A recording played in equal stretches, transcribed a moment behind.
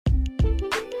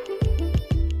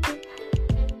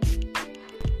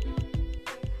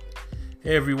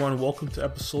Hey everyone, welcome to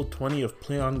episode 20 of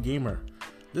Play On Gamer.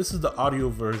 This is the audio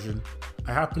version.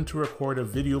 I happened to record a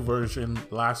video version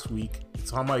last week.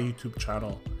 It's on my YouTube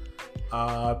channel.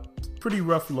 Pretty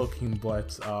rough looking,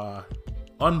 but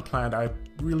unplanned. I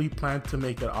really planned to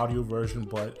make an audio version,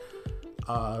 but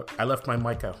I left my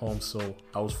mic at home, so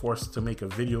I was forced to make a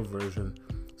video version.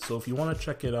 So if you want to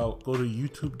check it out, go to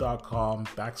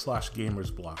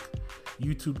youtube.com/gamersblock.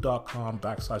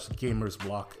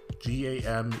 youtube.com/gamersblock.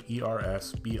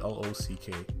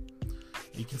 GAMERSBLOCK.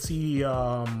 You can see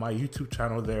my YouTube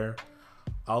channel there.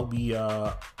 I'll be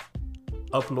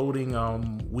uploading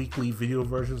weekly video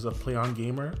versions of Play On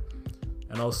Gamer,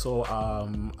 and also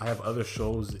I have other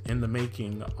shows in the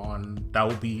making that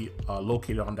will be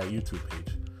located on that YouTube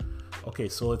page. Okay,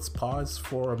 so let's pause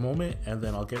for a moment, and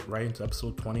then I'll get right into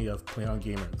episode 20 of Play On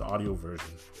Gamer, the audio version.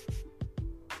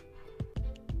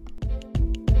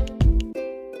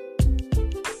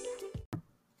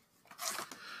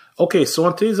 Okay, so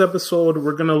on today's episode,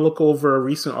 we're going to look over a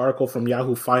recent article from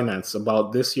Yahoo Finance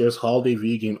about this year's holiday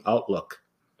video game outlook.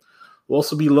 We'll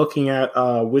also be looking at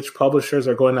which publishers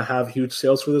are going to have huge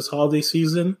sales for this holiday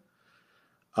season,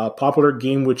 a popular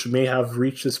game which may have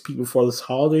reached its peak before this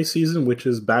holiday season, which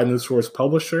is bad news for its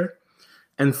publisher,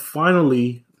 and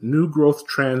finally, new growth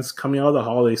trends coming out of the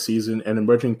holiday season and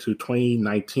emerging to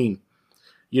 2019.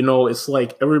 You know, it's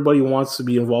like everybody wants to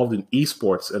be involved in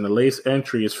esports, and the latest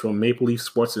entry is from Maple Leaf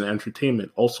Sports and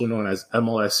Entertainment, also known as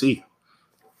MLSE.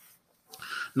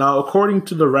 Now, according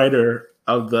to the writer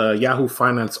of the Yahoo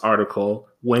Finance article,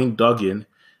 Wayne Duggan,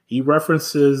 he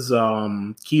references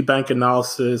KeyBank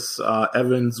Analysis,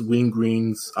 Evans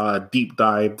Wingreen's deep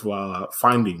dive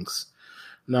findings.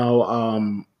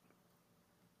 Now,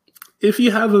 if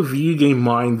you have a video game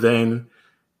mind, then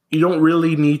you don't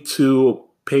really need to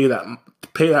pay that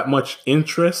much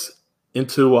interest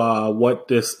into what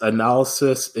this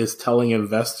analysis is telling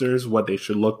investors, what they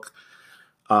should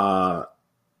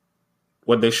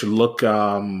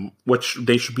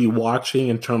be watching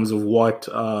in terms of what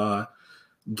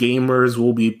gamers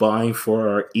will be buying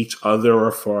for each other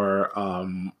or for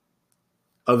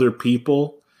other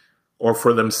people or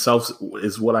for themselves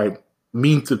is what I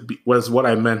meant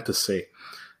to say.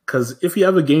 Because if you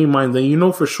have a game mind, then you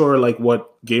know for sure like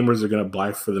what gamers are going to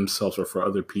buy for themselves or for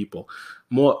other people.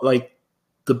 More like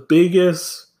the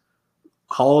biggest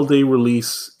holiday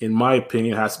release, in my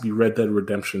opinion, has to be Red Dead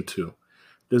Redemption 2.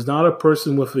 There's not a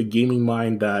person with a gaming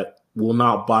mind that will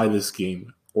not buy this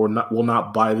game or will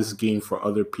not buy this game for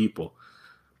other people.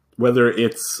 Whether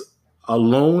it's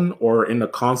alone or in a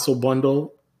console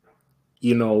bundle,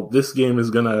 you know, this game is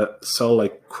going to sell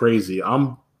like crazy.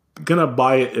 I'm gonna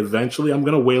buy it eventually. I'm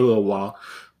gonna wait a little while,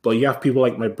 but you have people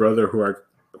like my brother who are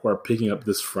picking up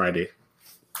this Friday.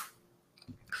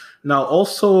 Now,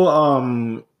 also,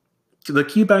 the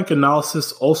KeyBank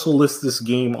Analysis also lists this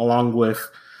game along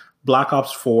with Black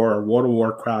Ops 4, World of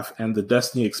Warcraft, and the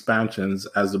Destiny expansions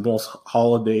as the most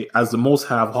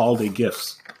have holiday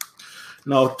gifts.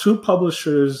 Now, two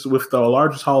publishers with the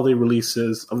largest holiday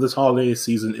releases of this holiday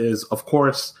season is, of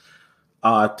course,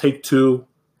 Take-Two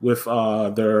with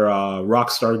their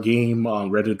Rockstar game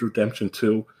on Red Dead Redemption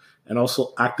 2, and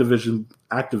also Activision.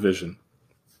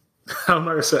 I'm not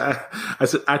going to say, I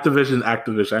said Activision.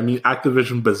 I mean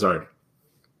Activision Blizzard.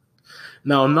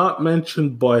 Now, not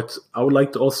mentioned, but I would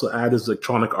like to also add is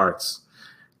Electronic Arts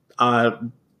to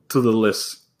the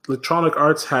list. Electronic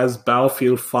Arts has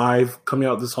Battlefield 5 coming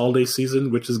out this holiday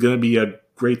season, which is going to be a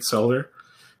great seller.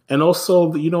 And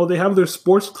also, you know, they have their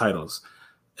sports titles,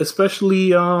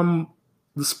 especially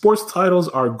the sports titles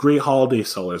are great holiday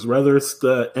sellers, whether it's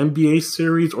the NBA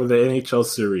series or the NHL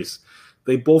series.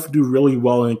 They both do really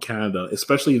well in Canada,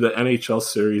 especially the NHL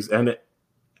series. And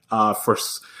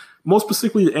most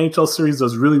specifically, the NHL series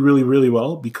does really, really, really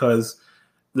well because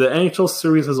the NHL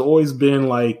series has always been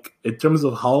like, in terms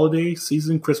of holiday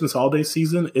season, Christmas holiday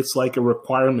season, it's like a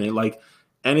requirement. Like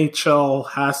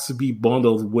NHL has to be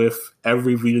bundled with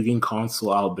every video game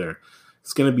console out there.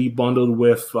 It's going to be bundled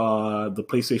with the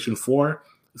PlayStation 4.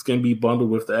 It's going to be bundled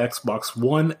with the Xbox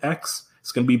One X.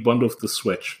 It's going to be bundled with the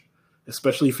Switch.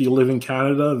 Especially if you live in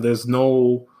Canada, there's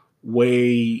no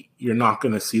way you're not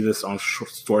going to see this on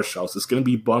store shelves. It's going to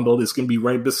be bundled. It's going to be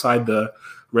right beside the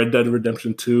Red Dead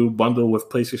Redemption 2 bundle with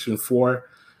PlayStation 4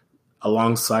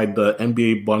 alongside the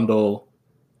NBA bundle,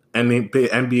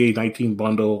 NBA 19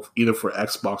 bundle, either for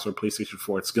Xbox or PlayStation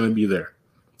 4. It's going to be there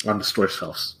on the store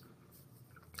shelves.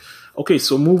 Okay,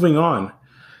 so moving on.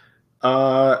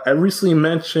 I recently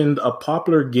mentioned a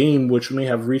popular game which may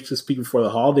have reached its peak before the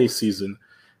holiday season.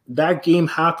 That game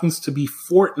happens to be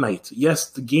Fortnite. Yes,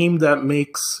 the game that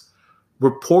makes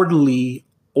reportedly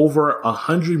over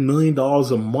 $100 million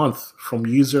a month from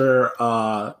user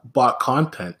bought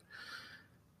content.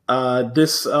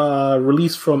 This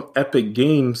release from Epic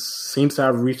Games seems to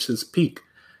have reached its peak.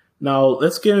 Now,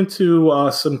 let's get into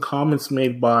some comments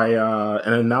made by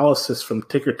an analysis from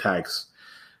Ticker Tags.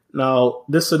 Now,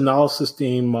 this analysis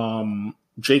team,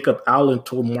 Jacob Allen,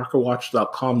 told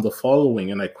MarketWatch.com the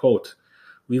following, and I quote,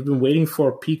 "We've been waiting for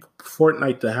a peak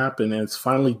Fortnite to happen, and it's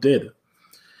finally did.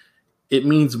 It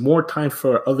means more time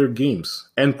for other games,"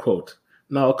 end quote.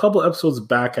 Now, a couple episodes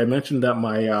back, I mentioned that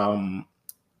my a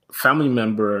family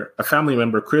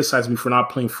member criticized me for not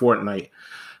playing Fortnite.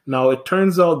 Now, it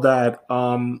turns out that,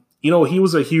 he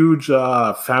was a huge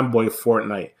fanboy of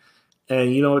Fortnite. And,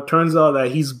 it turns out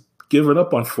that he's given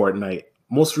up on Fortnite.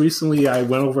 Most recently, I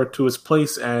went over to his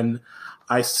place and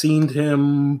I seen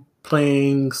him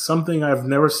playing something I've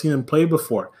never seen him play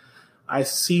before. I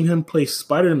seen him play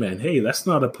Spider-Man. Hey, that's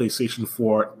not a PlayStation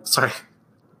 4. Sorry.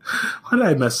 Why did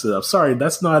I mess it up? Sorry,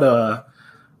 that's not a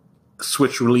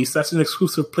Switch release. That's an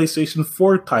exclusive PlayStation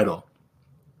 4 title.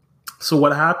 So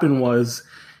what happened was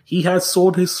he had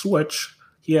sold his Switch.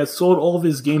 He had sold all of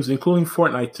his games, including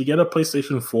Fortnite, to get a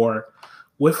PlayStation 4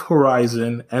 with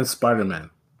Horizon and Spider-Man.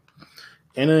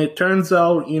 And it turns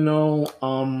out,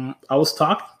 I was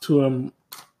talking to him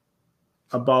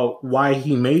about why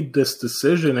he made this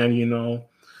decision. And,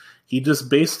 he just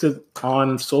based it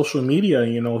on social media,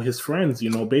 his friends.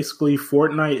 Basically,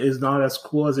 Fortnite is not as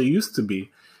cool as it used to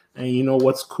be. And,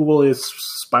 what's cool is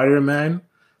Spider-Man.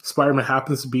 Spider-Man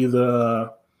happens to be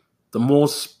the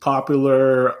most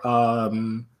popular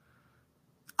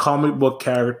comic book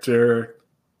character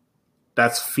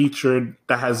that's featured,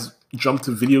 that has jumped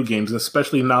to video games,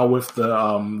 especially now with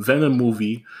the Venom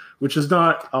movie, which is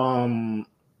not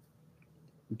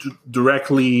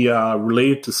directly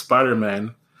related to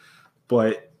Spider-Man,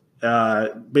 but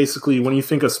basically when you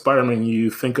think of Spider-Man, you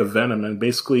think of Venom. And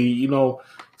basically,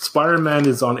 Spider-Man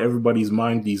is on everybody's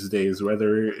mind these days,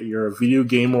 whether you're a video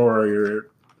gamer or you're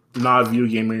not a video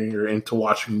gamer and you're into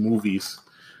watching movies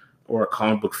or a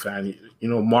comic book fan.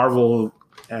 Marvel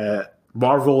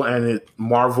and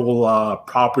Marvel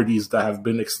properties that have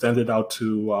been extended out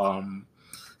to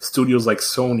studios like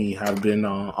Sony have been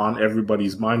on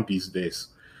everybody's mind these days.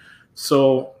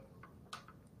 So,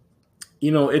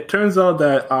 it turns out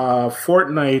that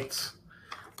Fortnite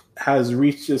has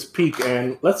reached its peak,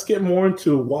 and let's get more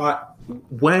into what,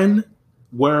 when,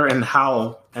 where, and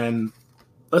how, and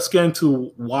let's get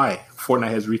into why Fortnite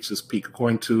has reached its peak,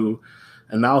 according to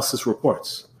analysis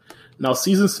reports. Now,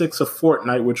 Season 6 of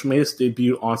Fortnite, which made its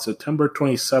debut on September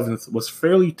 27th, was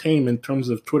fairly tame in terms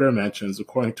of Twitter mentions,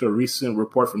 according to a recent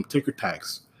report from Ticker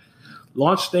Tags.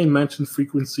 Launch day mention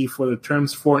frequency for the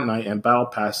terms Fortnite and Battle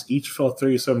Pass each fell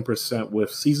 37%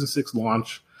 with Season 6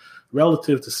 launch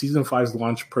relative to Season 5's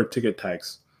launch per Ticker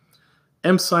Tags.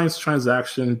 M-Science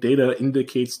transaction data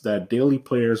indicates that daily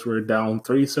players were down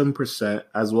 37%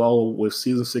 as well with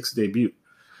Season 6 debut.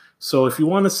 So if you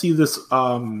want to see this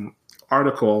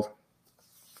article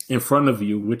in front of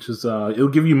you, which is it'll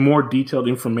give you more detailed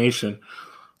information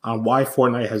on why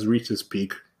Fortnite has reached its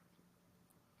peak.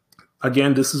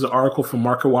 Again, this is an article from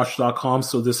MarketWatch.com.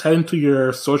 So just head into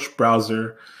your search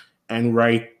browser and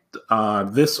write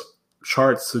this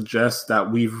chart suggests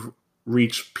that we've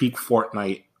reached peak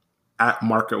Fortnite at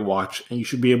MarketWatch, and you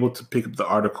should be able to pick up the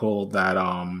article that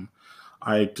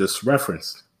I just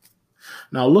referenced.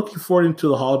 Now, looking forward into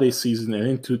the holiday season and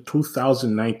into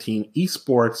 2019,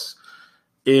 esports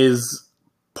is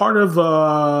part of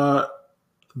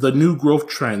the new growth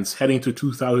trends heading to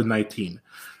 2019.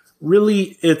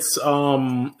 Really, it's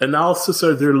analysis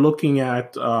or they're looking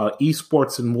at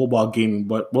esports and mobile gaming,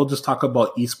 but we'll just talk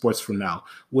about esports for now,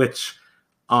 which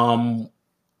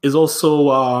is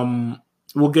also,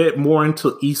 we'll get more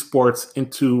into esports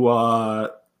into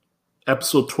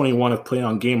episode 21 of Play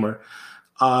on Gamer.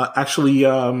 Actually,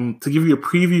 to give you a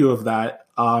preview of that,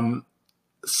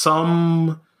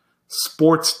 some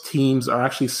sports teams are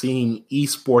actually seeing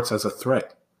esports as a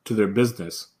threat to their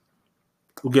business.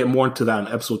 We'll get more into that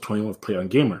in episode 21 of Play on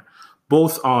Gamer,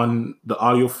 both on the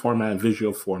audio format and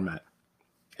visual format.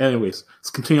 Anyways, let's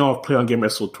continue on with Play on Gamer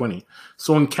episode 20.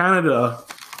 So in Canada,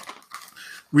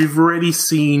 we've already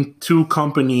seen two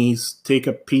companies take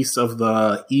a piece of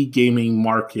the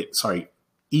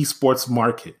esports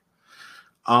market.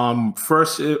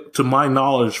 First, to my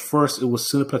knowledge, it was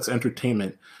Cineplex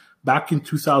Entertainment. Back in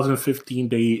 2015,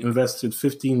 they invested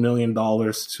 $15 million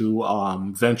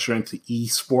to venture into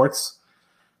esports.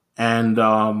 And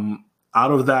out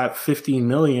of that $15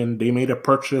 million, they made a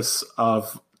purchase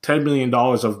of $10 million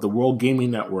of the World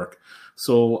Gaming Network.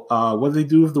 So what they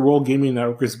do with the World Gaming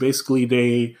Network is basically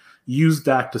they use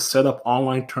that to set up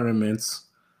online tournaments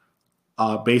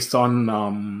based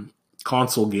on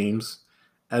console games.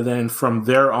 And then from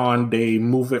there on, they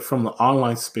move it from the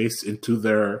online space into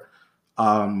their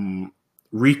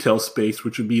retail space,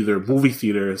 which would be their movie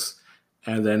theaters.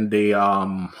 And then they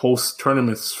host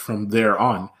tournaments from there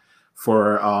on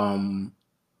for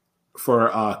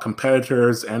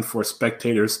competitors and for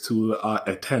spectators to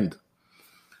attend.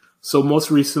 So most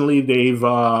recently,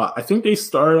 I think they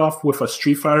started off with a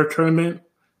Street Fighter tournament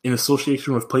in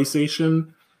association with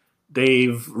PlayStation.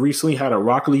 They've recently had a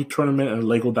Rocket League tournament and a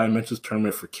Lego Dimensions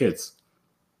tournament for kids.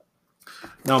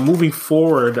 Now, moving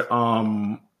forward,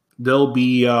 they'll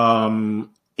be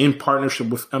in partnership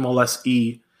with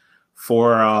MLSE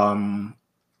for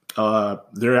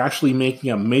they're actually making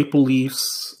a Maple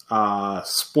Leafs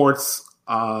sports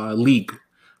league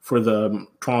for the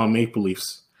Toronto Maple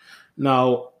Leafs.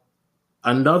 Now,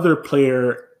 another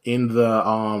player in the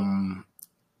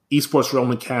esports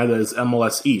realm in Canada is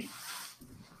MLSE.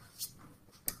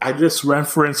 I just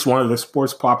referenced one of their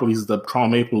sports properties, the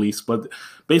Toronto Maple Leafs, but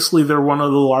basically they're one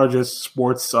of the largest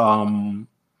sports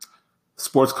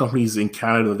companies in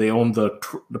Canada. They own the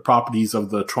properties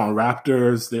of the Toronto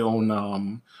Raptors. They own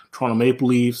Toronto Maple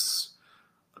Leafs,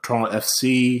 Toronto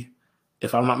FC.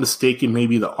 If I'm not mistaken,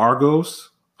 maybe the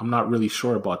Argos. I'm not really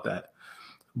sure about that.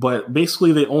 But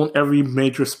basically, they own every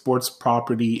major sports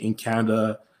property in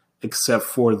Canada except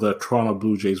for the Toronto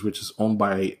Blue Jays, which is owned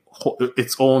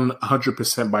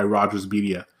 100% by Rogers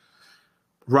Media.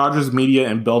 Rogers Media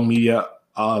and Bell Media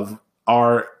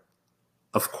are,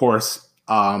 of course,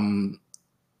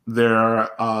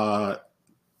 they're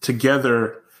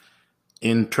together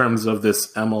in terms of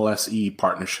this MLSE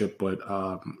partnership, but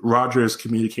Rogers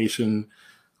Communication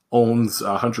owns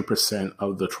 100%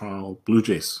 of the Toronto Blue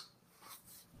Jays.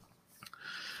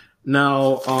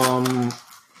 Now,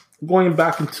 going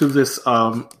back into this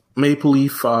Maple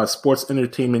Leaf Sports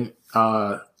Entertainment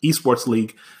Esports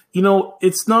League,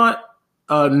 it's not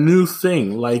a new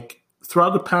thing. Like,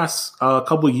 throughout the past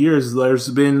couple of years, there's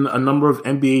been a number of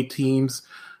NBA teams,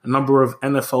 a number of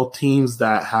NFL teams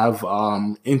that have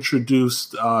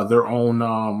introduced their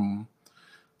own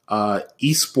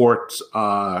esport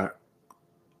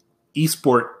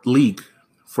league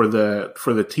for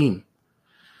the team.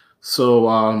 So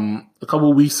a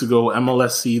couple of weeks ago,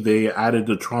 MLSE, they added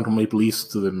the Toronto Maple Leafs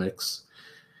to the mix.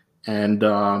 And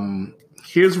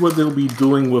here's what they'll be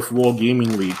doing with World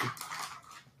Gaming League.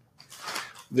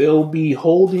 They'll be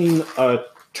holding a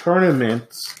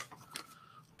tournament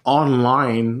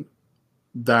online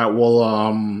that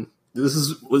will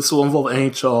this will involve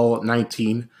NHL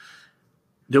 19.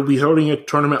 They'll be holding a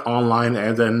tournament online,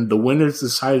 and then the winners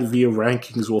decided via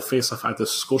rankings will face off at the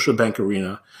Scotiabank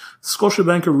Arena.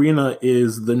 Scotiabank Arena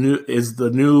is the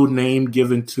new name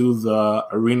given to the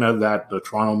arena that the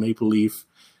Toronto Maple Leaf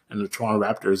and the Toronto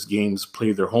Raptors games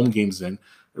play their home games in.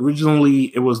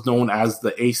 Originally, it was known as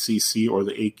the ACC, or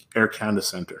the Air Canada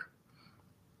Centre.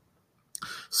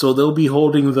 So they'll be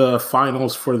holding the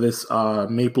finals for this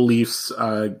Maple Leafs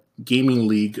Gaming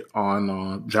League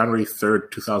on January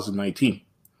 3rd, 2019.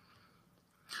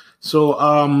 So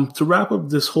to wrap up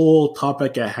this whole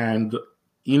topic at hand,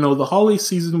 the holiday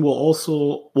season will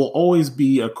always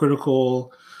be a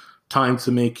critical time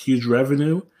to make huge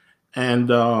revenue. And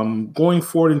going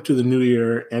forward into the new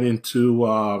year and into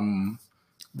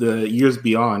the years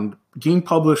beyond, game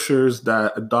publishers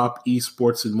that adopt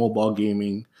esports and mobile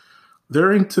gaming,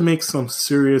 they're in to make some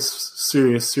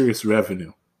serious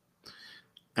revenue.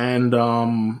 And,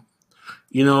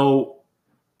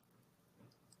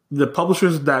 the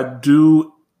publishers that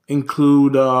do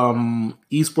include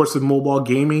esports and mobile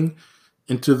gaming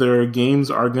into their games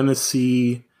are going to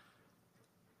see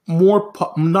more.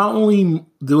 Not only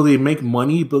will they make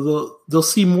money, but they'll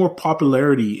see more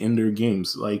popularity in their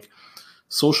games. Like,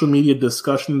 social media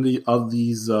discussion of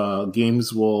these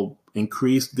games will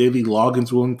increase. Daily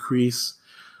logins will increase.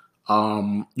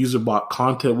 User bot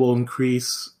content will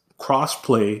increase.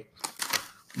 Crossplay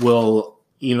will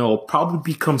probably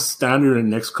become standard in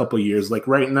the next couple of years. Like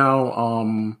right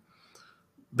now,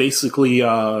 basically,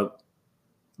 the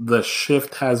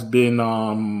shift has been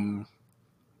turned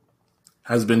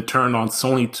on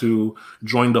Sony to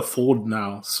join the fold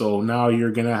now. So now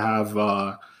you're gonna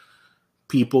have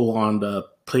people on the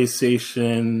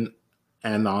PlayStation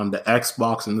and on the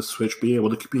Xbox and the Switch be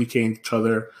able to communicate with each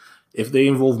other. If they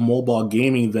involve mobile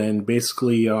gaming, then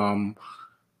basically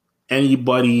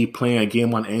anybody playing a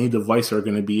game on any device are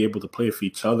going to be able to play with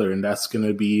each other, and that's going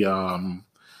to be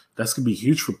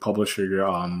huge for publisher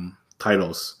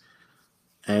titles,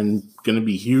 and going to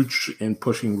be huge in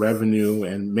pushing revenue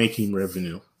and making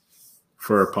revenue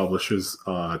for publishers'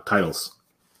 titles.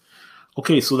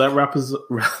 Okay, so that wraps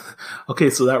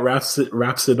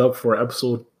it up for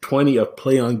episode 20 of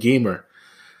Play on Gamer.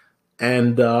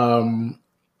 And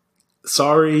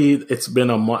sorry it's been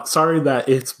a month. Sorry that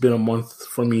it's been a month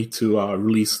for me to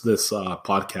release this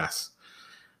podcast.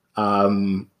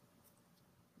 I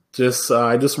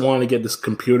just want to get this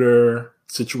computer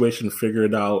situation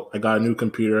figured out. I got a new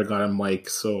computer, I got a mic,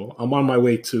 so I'm on my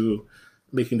way to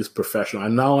making this professional.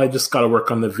 And now I just got to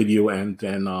work on the video and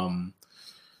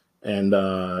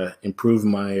improve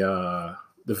my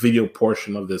the video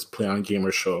portion of this Play on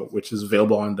Gamer show, which is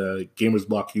available on the Gamers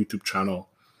Block YouTube channel,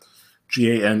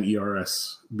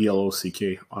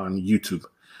 GamersBlock on YouTube.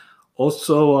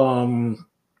 Also,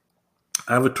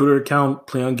 I have a Twitter account,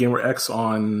 Play on Gamer X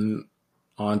on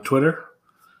Twitter.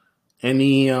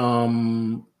 Any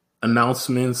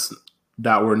announcements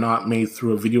that were not made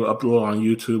through a video upload on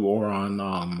YouTube or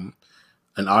on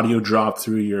an audio drop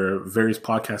through your various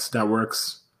podcast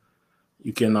networks,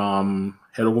 you can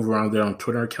head over on there on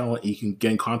Twitter account. You can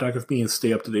get in contact with me and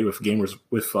stay up to date with Gamers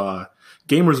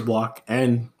Block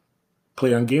and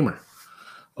Play on Gamer.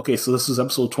 Okay, so this is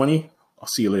episode 20. I'll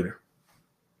see you later.